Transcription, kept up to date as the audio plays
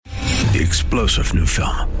the explosive new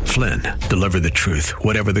film, Flynn, Deliver the Truth,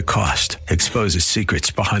 Whatever the Cost, exposes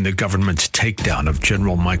secrets behind the government's takedown of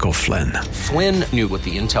General Michael Flynn. Flynn knew what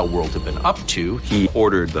the intel world had been up to. He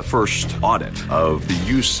ordered the first audit of the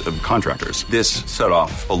use of contractors. This set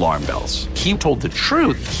off alarm bells. He told the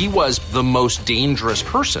truth. He was the most dangerous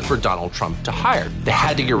person for Donald Trump to hire. They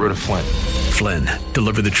had to get rid of Flynn. Flynn,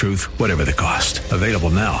 Deliver the Truth, Whatever the Cost. Available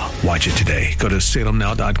now. Watch it today. Go to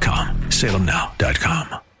salemnow.com.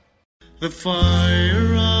 salemnow.com. The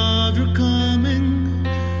fire of your coming,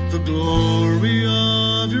 the glory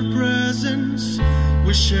of your presence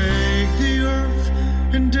will shake the earth,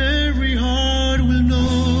 and every heart will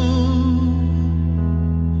know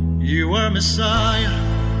you are Messiah,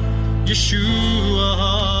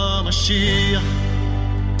 Yeshua HaMashiach,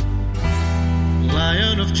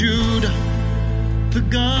 Lion of Judah, the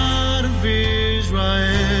God of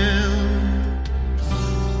Israel.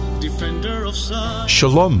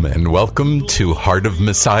 Shalom and welcome to Heart of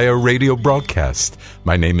Messiah radio broadcast.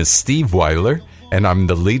 My name is Steve Weiler and I'm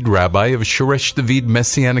the lead rabbi of Shoresh David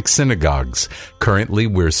Messianic Synagogues. Currently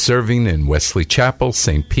we're serving in Wesley Chapel,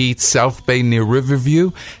 St. Pete, South Bay near Riverview,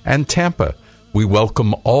 and Tampa. We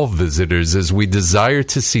welcome all visitors as we desire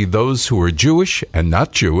to see those who are Jewish and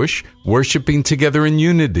not Jewish worshiping together in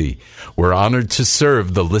unity. We're honored to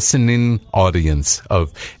serve the listening audience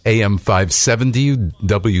of AM 570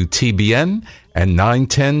 WTBN and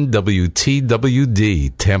 910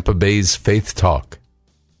 WTWD, Tampa Bay's Faith Talk.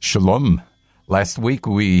 Shalom. Last week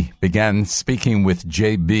we began speaking with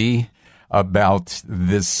JB about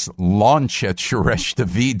this launch at Shoresh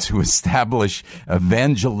David to establish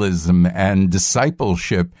evangelism and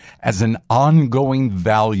discipleship as an ongoing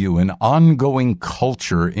value, an ongoing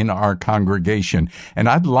culture in our congregation. And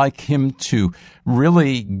I'd like him to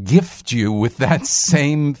really gift you with that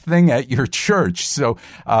same thing at your church. So,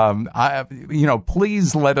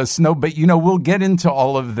 please let us know. But, we'll get into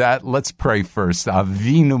all of that. Let's pray first.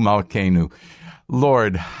 Avinu Malkeinu.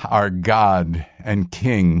 Lord, our God and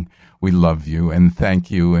King, we love you and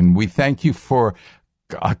thank you. And we thank you for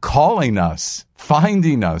calling us,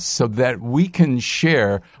 finding us so that we can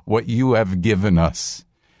share what you have given us.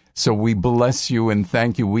 So we bless you and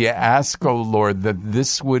thank you. We ask, oh Lord, that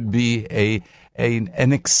this would be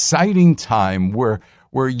an exciting time where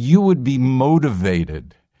you would be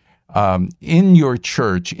motivated in your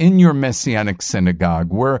church, in your Messianic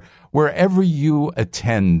synagogue, wherever you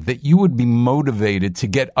attend, that you would be motivated to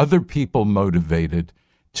get other people motivated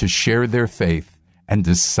to share their faith and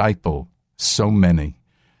disciple so many.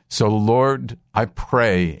 So, Lord, I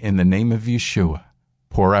pray in the name of Yeshua,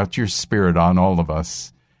 pour out your Spirit on all of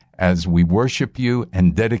us as we worship you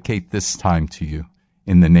and dedicate this time to you.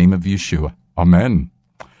 In the name of Yeshua. Amen.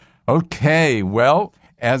 Okay, well,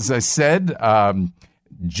 as I said,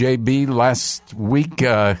 JB last week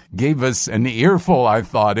gave us an earful, I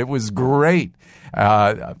thought. It was great.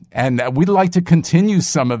 And we'd like to continue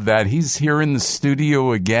some of that. He's here in the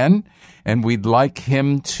studio again, and we'd like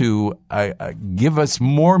him to give us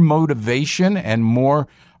more motivation and more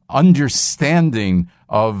understanding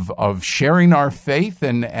of sharing our faith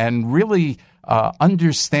and really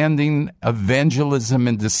understanding evangelism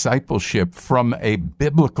and discipleship from a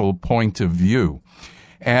biblical point of view.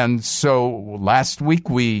 And so last week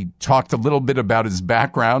we talked a little bit about his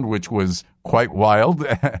background, which was quite wild.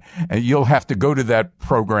 And you'll have to go to that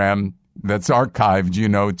program that's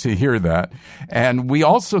archived, to hear that. And we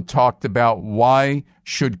also talked about why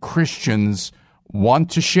should Christians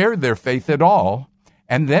want to share their faith at all.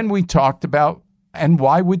 And then we talked about, and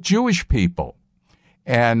why would Jewish people?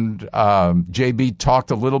 And JB talked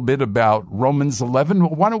a little bit about Romans 11. Well,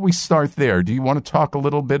 why don't we start there? Do you want to talk a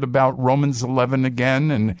little bit about Romans 11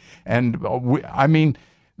 again?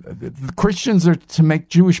 The Christians are to make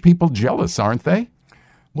Jewish people jealous, aren't they?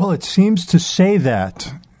 Well, it seems to say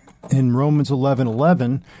that in Romans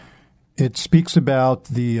 11:11. It speaks about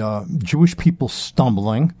the Jewish people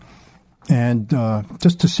stumbling. And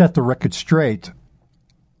just to set the record straight,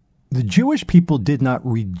 the Jewish people did not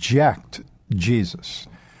reject Jesus.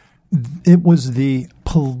 It was the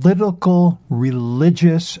political,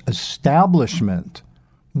 religious establishment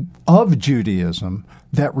of Judaism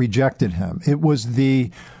that rejected him. It was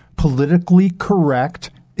the politically correct.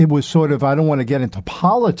 It was sort of, I don't want to get into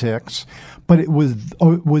politics, but it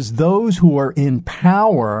was those who were in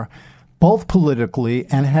power, both politically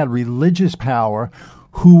and had religious power,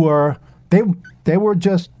 who were, they were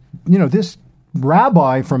just, this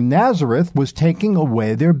rabbi from Nazareth was taking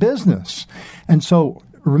away their business. And so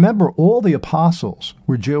remember, all the apostles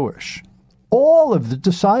were Jewish. all of the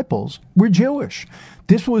disciples were Jewish.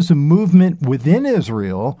 This was a movement within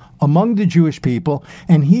Israel among the Jewish people,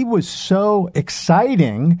 and he was so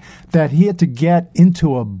exciting that he had to get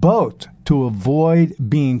into a boat to avoid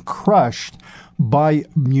being crushed by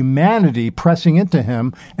humanity pressing into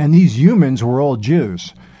him, and these humans were all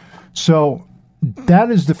Jews. So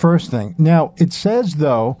that is the first thing. Now, it says,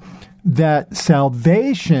 though, that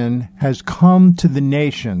salvation has come to the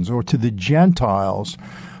nations or to the Gentiles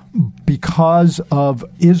because of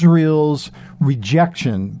Israel's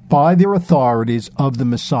rejection by their authorities of the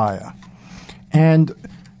Messiah. And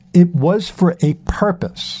it was for a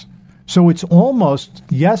purpose. So it's almost,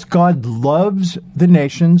 yes, God loves the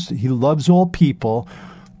nations, he loves all people,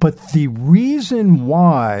 but the reason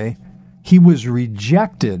why he was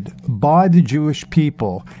rejected by the Jewish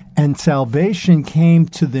people and salvation came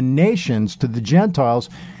to the nations, to the Gentiles,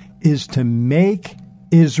 is to make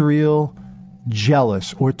Israel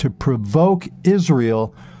jealous or to provoke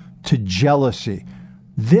Israel to jealousy.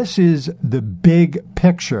 This is the big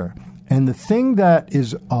picture. And the thing that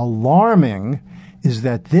is alarming is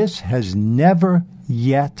that this has never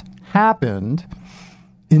yet happened.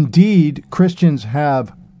 Indeed, Christians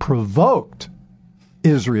have provoked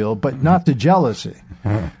Israel, but not to jealousy.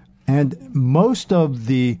 And most of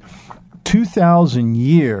the 2,000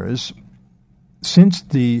 years since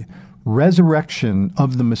the resurrection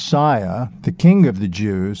of the Messiah, the King of the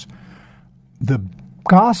Jews, the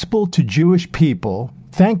gospel to Jewish people,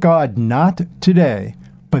 thank God not today,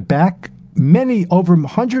 but back many, over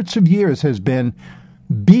hundreds of years, has been,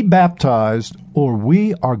 be baptized or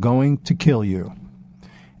we are going to kill you.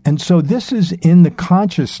 And so this is in the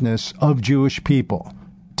consciousness of Jewish people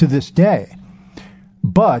to this day.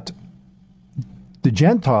 But the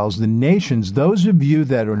Gentiles, the nations, those of you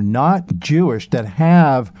that are not Jewish, that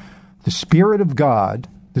have the Spirit of God,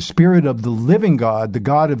 the Spirit of the living God, the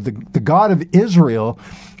God of Israel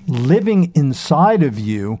living inside of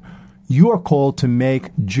you, you are called to make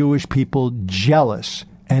Jewish people jealous.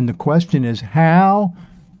 And the question is, how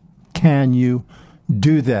can you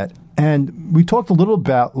do that? And we talked a little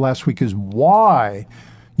about last week is why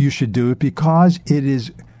you should do it, because it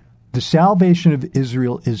is the salvation of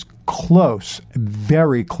Israel is close,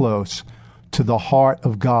 very close to the heart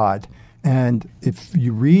of God. And if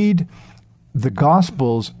you read the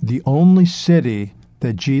Gospels, the only city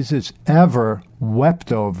that Jesus ever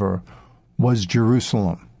wept over was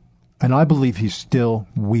Jerusalem. And I believe he's still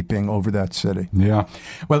weeping over that city. Yeah.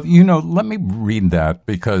 Well, let me read that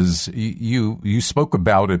because you spoke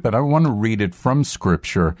about it, but I want to read it from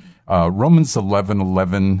Scripture. Romans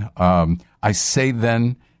 11:11. I say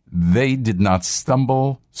then, they did not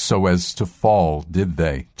stumble so as to fall, did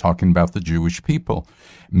they? Talking about the Jewish people.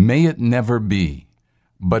 May it never be.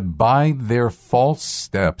 But by their false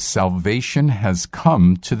steps, salvation has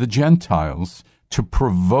come to the Gentiles to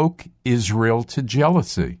provoke Israel to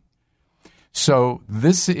jealousy. So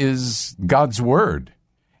this is God's word,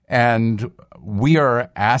 and we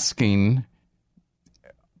are asking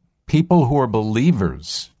people who are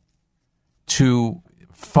believers to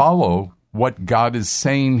follow what God is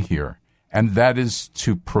saying here, and that is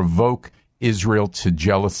to provoke Israel to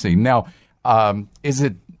jealousy. Now, is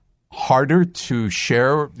it harder to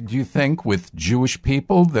share, do you think, with Jewish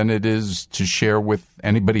people than it is to share with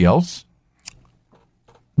anybody else?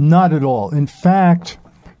 Not at all. In fact,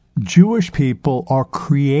 Jewish people are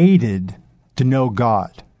created to know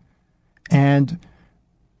God. And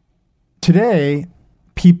today,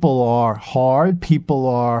 people are hard.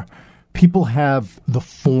 People have the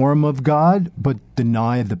form of God, but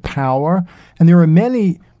deny the power. And there are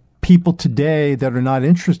many people today that are not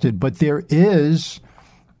interested, but there is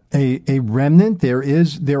a remnant.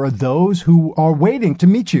 There are those who are waiting to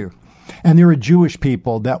meet you. And there are Jewish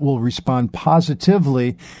people that will respond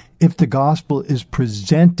positively if the gospel is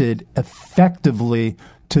presented effectively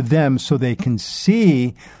to them so they can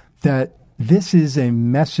see that this is a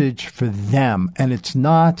message for them. And it's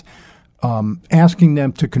not asking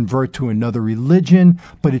them to convert to another religion,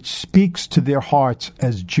 but it speaks to their hearts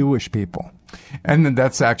as Jewish people. And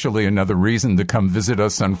that's actually another reason to come visit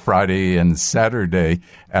us on Friday and Saturday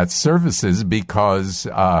at services, because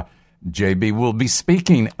JB will be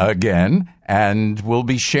speaking again, and we'll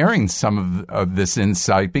be sharing some of this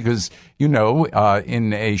insight because,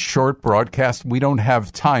 in a short broadcast, we don't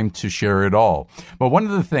have time to share it all. But one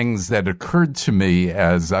of the things that occurred to me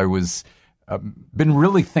as I was been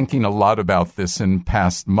really thinking a lot about this in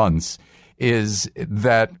past months is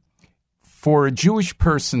that for a Jewish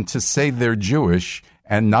person to say they're Jewish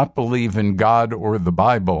and not believe in God or the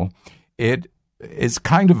Bible, it is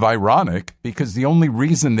kind of ironic because the only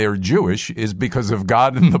reason they're Jewish is because of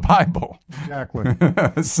God and the Bible. Exactly.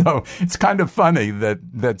 So it's kind of funny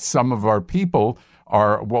that some of our people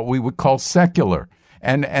are what we would call secular.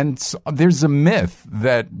 And there's a myth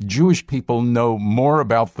that Jewish people know more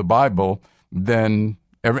about the Bible than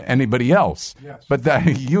anybody else. Yes. But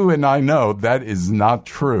that you and I know that is not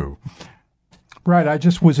true. Right. I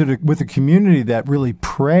just was with a community that really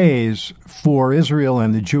prays for Israel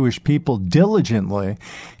and the Jewish people diligently.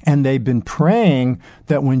 And they've been praying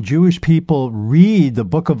that when Jewish people read the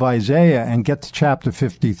book of Isaiah and get to chapter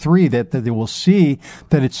 53, that they will see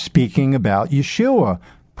that it's speaking about Yeshua.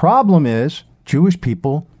 Problem is, Jewish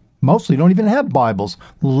people mostly don't even have Bibles,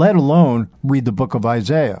 let alone read the book of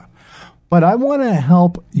Isaiah. But I want to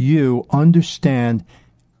help you understand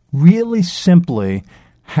really simply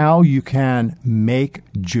how you can make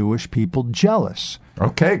Jewish people jealous.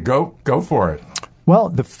 Okay, go for it. Well,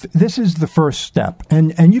 this is the first step,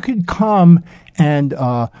 and you could come and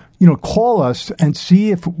call us and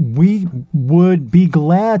see if we would be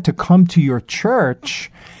glad to come to your church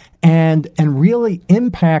and really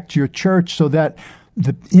impact your church so that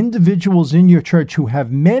the individuals in your church who have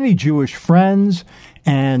many Jewish friends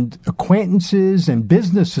and acquaintances and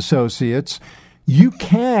business associates, you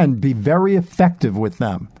can be very effective with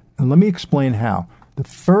them. And let me explain how. The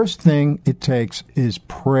first thing it takes is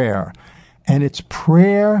prayer. And it's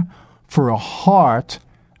prayer for a heart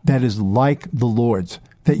that is like the Lord's,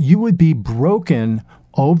 that you would be broken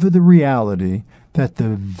over the reality that the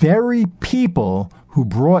very people who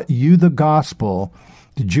brought you the gospel,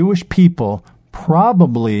 the Jewish people,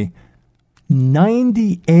 probably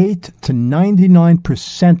 98 to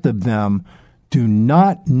 99% of them do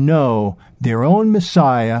not know their own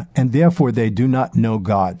Messiah, and therefore they do not know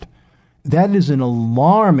God. That is an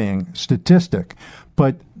alarming statistic.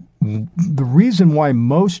 But the reason why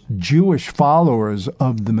most Jewish followers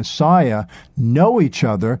of the Messiah know each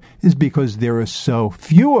other is because there are so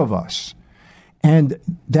few of us. And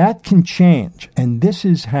that can change. And this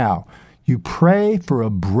is how. You pray for a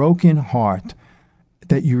broken heart,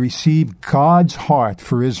 that you receive God's heart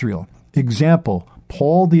for Israel. Example,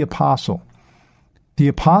 Paul the apostle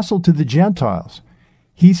to the Gentiles.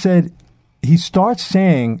 He said, he starts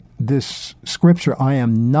saying this scripture, I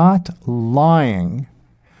am not lying.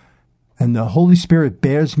 And the Holy Spirit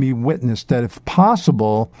bears me witness that if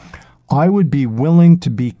possible, I would be willing to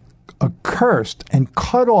be accursed and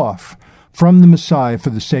cut off from the Messiah for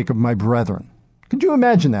the sake of my brethren. Could you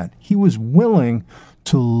imagine that? He was willing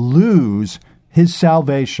to lose his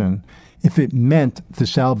salvation if it meant the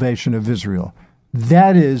salvation of Israel.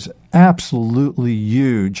 That is absolutely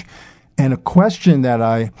huge. And a question that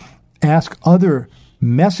I ask other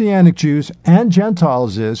Messianic Jews and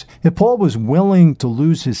Gentiles is, if Paul was willing to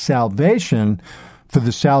lose his salvation for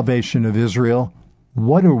the salvation of Israel,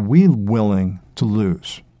 what are we willing to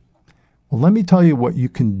lose? Well, let me tell you what you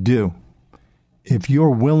can do if you're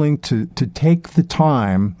willing to take the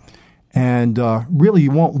time, and really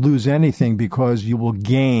you won't lose anything because you will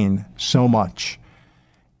gain so much.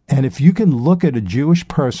 And if you can look at a Jewish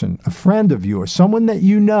person, a friend of yours, someone that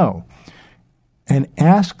you know, and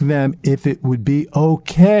ask them if it would be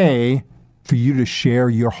okay for you to share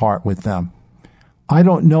your heart with them. I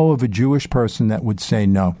don't know of a Jewish person that would say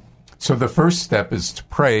no. So the first step is to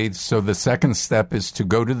pray. So the second step is to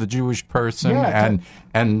go to the Jewish person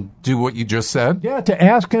and do what you just said? Yeah, to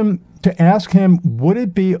ask him, would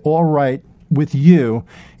it be all right with you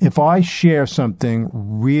if I share something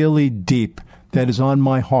really deep that is on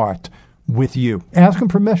my heart with you? Ask him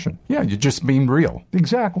permission. Yeah, you're just being real.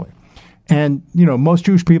 Exactly. And, most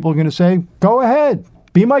Jewish people are going to say, go ahead,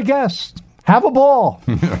 be my guest, have a ball,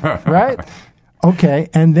 right? Okay,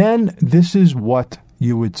 and then this is what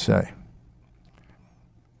you would say.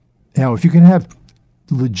 Now, if you can have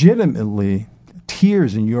legitimately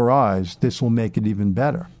tears in your eyes, this will make it even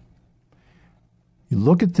better. You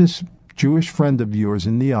look at this Jewish friend of yours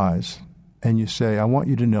in the eyes, and you say, I want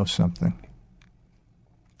you to know something.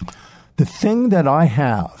 The thing that I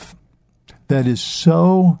have that is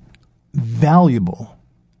so valuable,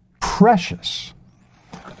 precious,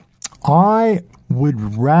 I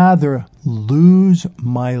would rather lose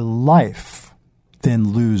my life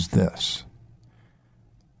than lose this.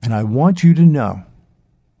 And I want you to know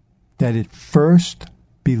that it first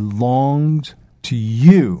belonged to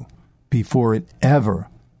you before it ever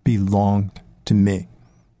belonged to me.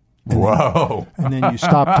 Whoa. And then you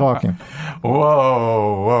stop talking.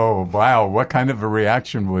 Whoa. Wow. What kind of a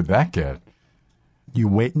reaction would that get? You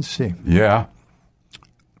wait and see. Yeah.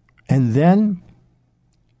 And then,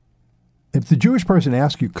 if the Jewish person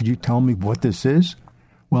asks you, could you tell me what this is?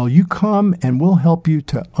 Well, you come and we'll help you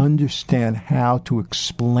to understand how to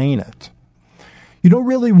explain it. You don't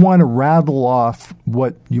really want to rattle off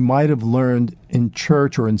what you might have learned in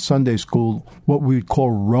church or in Sunday school, what we would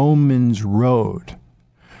call Romans Road.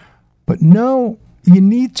 But no, you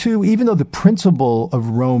need to, even though the principle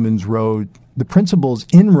of Romans Road, the principles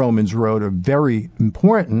in Romans Road are very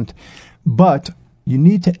important, but you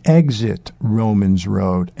need to exit Romans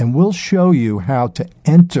Road, and we'll show you how to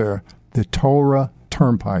enter the Torah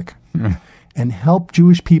Turnpike and help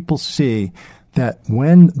Jewish people see that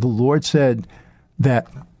when the Lord said that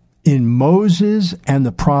in Moses and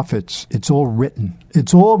the prophets, it's all written.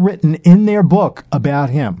 It's all written in their book about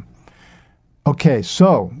him. Okay,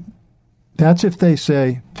 so that's if they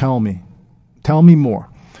say, tell me more.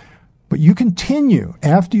 But you continue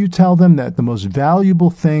after you tell them that the most valuable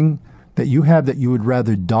thing that you have that you would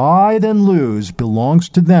rather die than lose belongs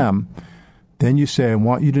to them. Then you say, I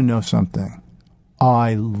want you to know something.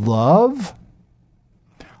 I love,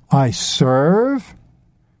 I serve,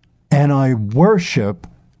 and I worship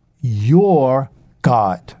your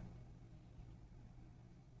God.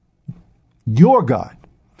 Your God.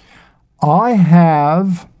 I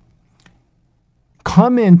have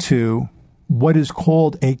come into what is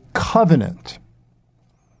called a covenant.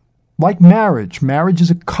 Like marriage. Marriage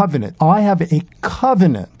is a covenant. I have a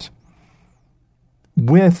covenant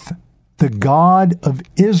with the God of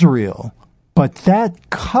Israel. But that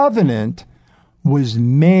covenant was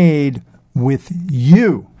made with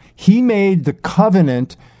you. He made the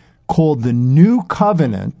covenant called the New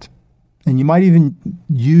Covenant, and you might even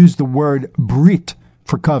use the word Brit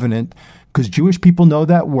for covenant, because Jewish people know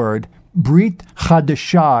that word. Brit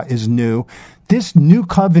Chadashah is new. This new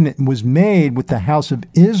covenant was made with the house of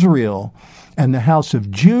Israel and the house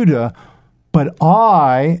of Judah. But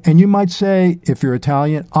and you might say, if you're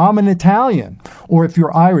Italian, I'm an Italian. Or if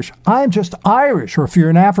you're Irish, I'm just Irish. Or if you're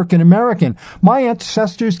an African American, my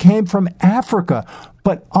ancestors came from Africa.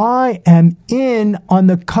 But I am in on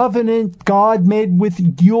the covenant God made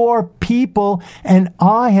with your people, and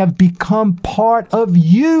I have become part of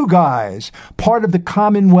you guys, part of the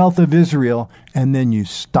Commonwealth of Israel. And then you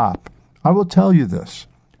stop. I will tell you this.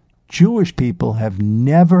 Jewish people have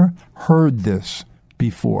never heard this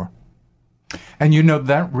before. And you know,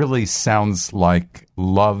 that really sounds like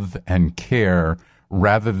love and care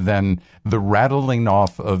rather than the rattling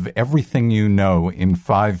off of everything you know in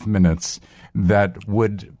 5 minutes that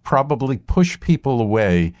would probably push people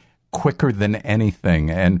away quicker than anything.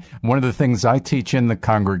 And one of the things I teach in the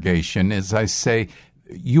congregation is I say,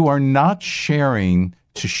 you are not sharing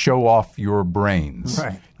to show off your brains.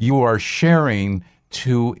 Right. You are sharing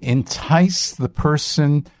to entice the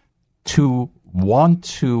person to want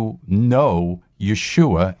to know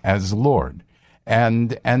Yeshua as Lord.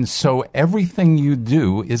 And so everything you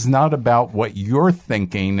do is not about what you're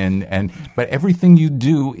thinking, but everything you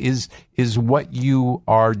do is what you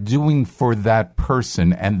are doing for that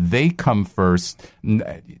person, and they come first.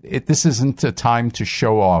 This isn't a time to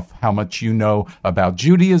show off how much you know about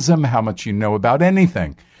Judaism, how much you know about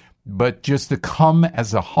anything, but just to come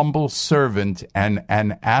as a humble servant and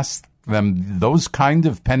ask them those kind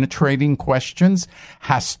of penetrating questions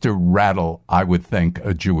has to rattle, I would think,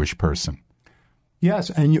 a Jewish person. Yes,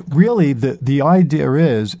 and really the idea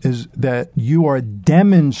is that you are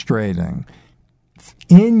demonstrating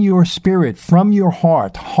in your spirit, from your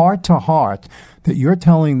heart to heart, that you're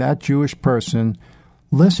telling that Jewish person,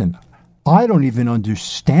 listen, I don't even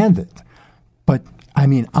understand it, but I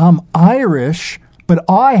mean, I'm Irish, but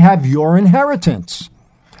I have your inheritance.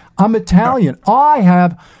 I'm Italian.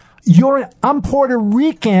 I'm Puerto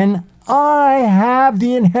Rican. I have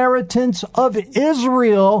the inheritance of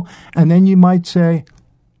Israel. And then you might say,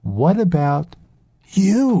 what about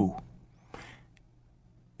you?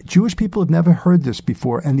 Jewish people have never heard this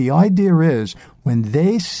before. And the idea is when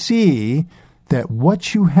they see that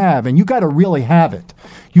what you have, and you got to really have it.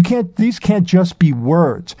 These can't just be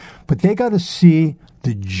words, but they got to see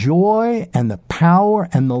the joy and the power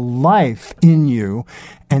and the life in you,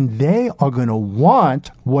 and they are going to want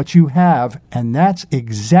what you have, and that's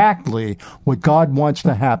exactly what God wants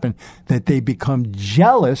to happen, that they become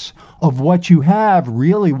jealous of what you have.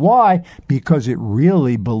 Really, why? Because it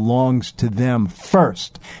really belongs to them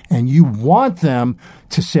first, and you want them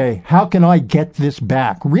to say, how can I get this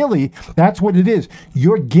back? Really, that's what it is.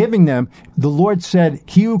 You're giving them. The Lord said,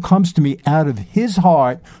 he who comes to me out of his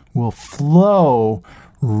heart will flow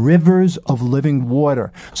rivers of living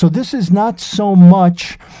water. So this is not so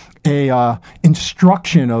much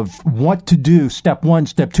instruction of what to do, step 1,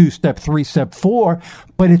 step 2, step 3, step 4,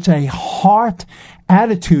 but it's a heart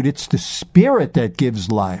attitude. It's the Spirit that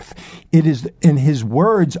gives life. It is, in His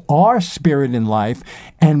words, our spirit in life.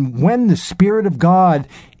 And when the Spirit of God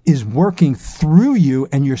is working through you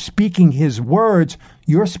and you're speaking His words,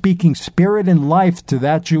 you're speaking spirit and life to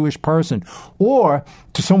that Jewish person. Or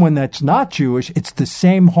to someone that's not Jewish, it's the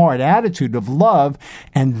same heart attitude of love.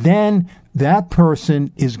 And then that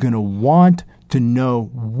person is going to want to know,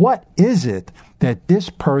 what is it that this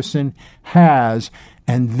person has?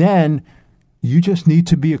 And then you just need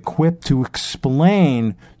to be equipped to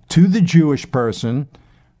explain to the Jewish person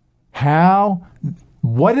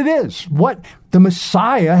what it is, what the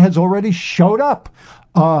Messiah has already showed up.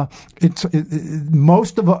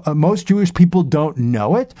 Most Jewish people don't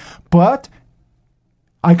know it, but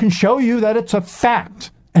I can show you that it's a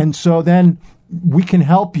fact. And so then we can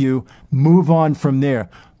help you move on from there.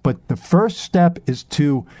 But the first step is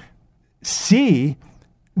to see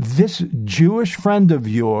this Jewish friend of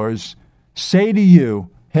yours say to you,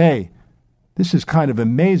 hey, this is kind of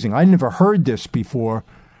amazing. I never heard this before.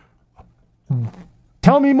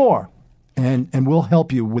 Tell me more. And we'll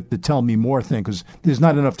help you with the tell me more thing, because there's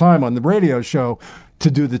not enough time on the radio show to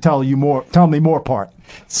do the tell me more part.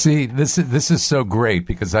 See, this is so great,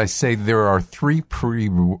 because I say there are 3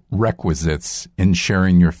 prerequisites in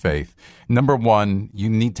sharing your faith. Number 1, you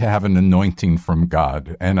need to have an anointing from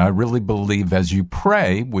God. And I really believe as you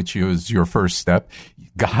pray, which is your first step,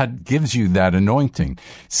 God gives you that anointing.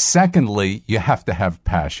 Secondly, you have to have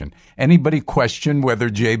passion. Anybody question whether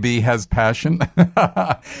JB has passion?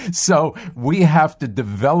 So we have to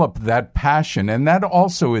develop that passion. And that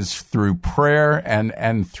also is through prayer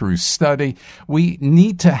and through study. We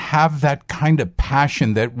need to have that kind of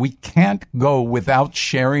passion that we can't go without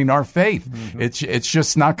sharing our faith. Mm-hmm. It's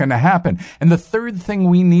just not going to happen. And the third thing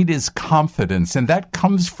we need is confidence, and that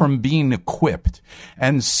comes from being equipped.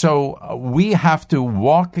 And so we have to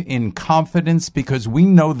walk in confidence because we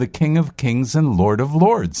know the King of Kings and Lord of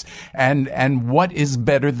Lords. And what is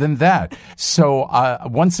better than that? So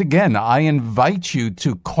once again, I invite you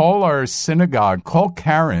to call our synagogue, call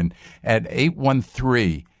Karen at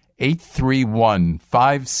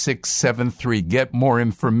 813-831-5673. Get more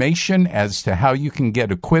information as to how you can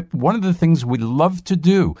get equipped. One of the things we love to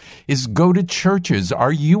do is go to churches.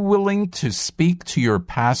 Are you willing to speak to your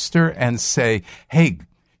pastor and say, hey,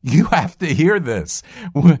 you have to hear this.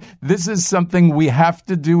 This is something we have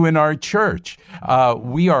to do in our church.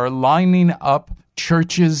 We are lining up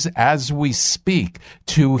churches as we speak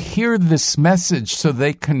to hear this message so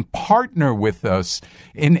they can partner with us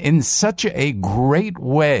in such a great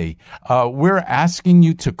way. We're asking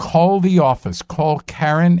you to call the office. Call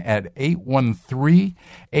Karen at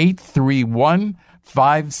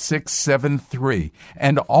 813-831-5673.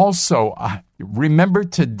 And also, remember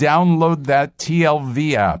to download that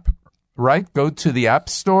TLV app, right? Go to the App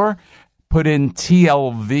Store, put in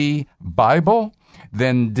TLV Bible,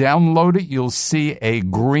 then download it. You'll see a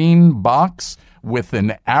green box with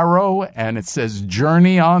an arrow, and it says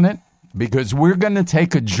Journey on it, because we're going to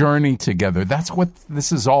take a journey together. That's what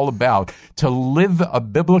this is all about. To live a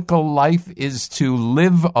biblical life is to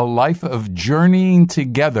live a life of journeying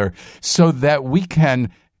together so that we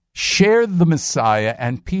can share the Messiah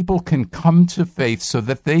and people can come to faith so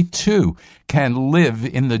that they too can live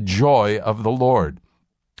in the joy of the Lord.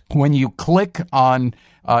 When you click on,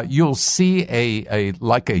 you'll see a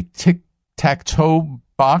tic-tac-toe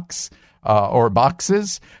box or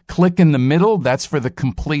boxes. Click in the middle. That's for the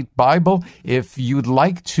complete Bible. If you'd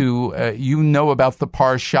like to, about the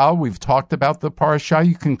Parsha. We've talked about the Parsha.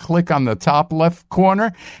 You can click on the top left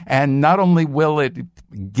corner, and not only will it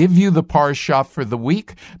give you the Parsha for the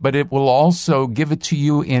week, but it will also give it to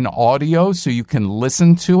you in audio so you can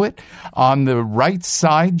listen to it. On the right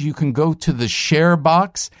side, you can go to the share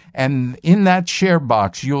box, and in that share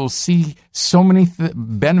box, you'll see so many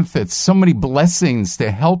benefits, so many blessings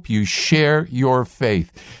to help you share your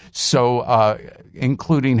faith. So,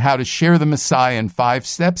 including how to share the Messiah in 5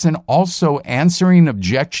 steps, and also answering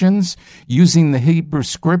objections using the Hebrew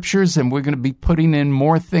Scriptures. And we're going to be putting in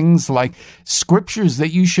more things like scriptures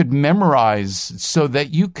that you should memorize so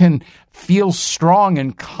that you can feel strong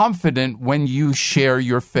and confident when you share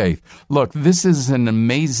your faith. Look, this is an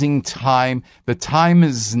amazing time. The time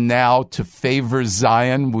is now to favor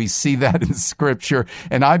Zion. We see that in Scripture,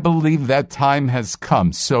 and I believe that time has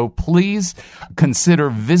come. So please consider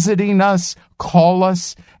visiting us. call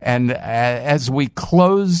us. And as we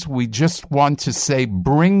close, we just want to say,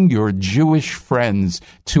 bring your Jewish friends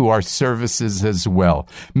to our services as well.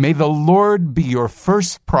 May the Lord be your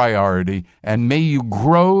first priority, and may you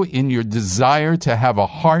grow in your desire to have a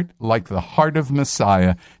heart like the heart of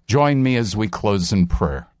Messiah. Join me as we close in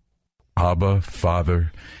prayer. Abba,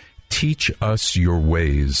 Father, teach us your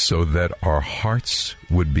ways so that our hearts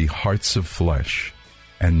would be hearts of flesh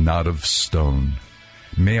and not of stone.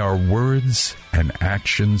 May our words and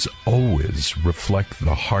actions always reflect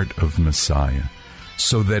the heart of Messiah,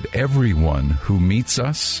 so that everyone who meets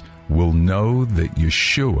us will know that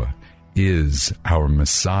Yeshua is our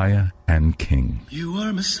Messiah and King. You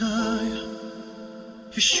are Messiah,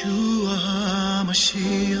 Yeshua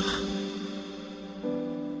HaMashiach,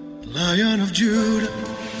 Lion of Judah,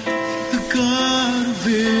 the God of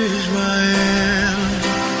Israel.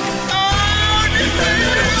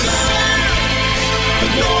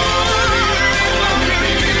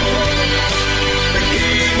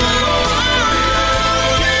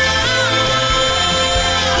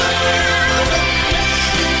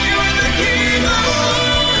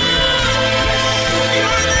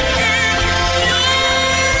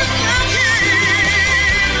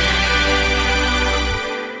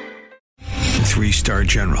 Three-star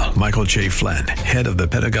General Michael J. Flynn, head of the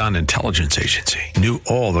Pentagon Intelligence Agency, knew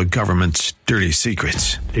all the government's dirty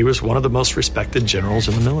secrets. He was one of the most respected generals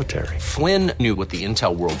in the military. Flynn knew what the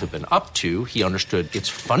intel world had been up to. He understood its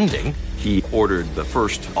funding. He ordered the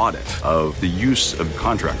first audit of the use of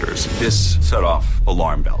contractors. This set off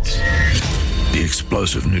alarm bells. The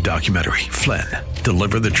explosive new documentary, Flynn,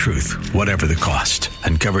 Deliver the Truth, Whatever the Cost,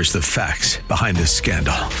 uncovers the facts behind this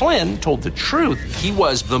scandal. Flynn told the truth. He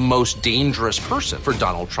was the most dangerous person for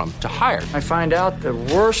Donald Trump to hire. I find out the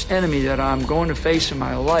worst enemy that I'm going to face in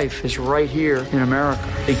my life is right here in America.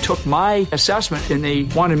 They took my assessment and they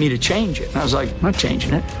wanted me to change it. And I was like, I'm not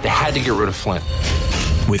changing it. They had to get rid of Flynn.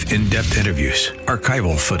 With in-depth interviews,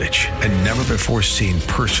 archival footage, and never-before-seen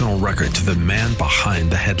personal records of the man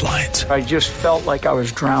behind the headlines. I just felt like I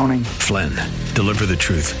was drowning. Flynn, Deliver the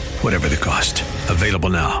Truth, Whatever the Cost. Available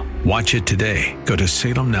now. Watch it today. Go to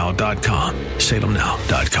salemnow.com.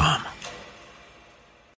 salemnow.com.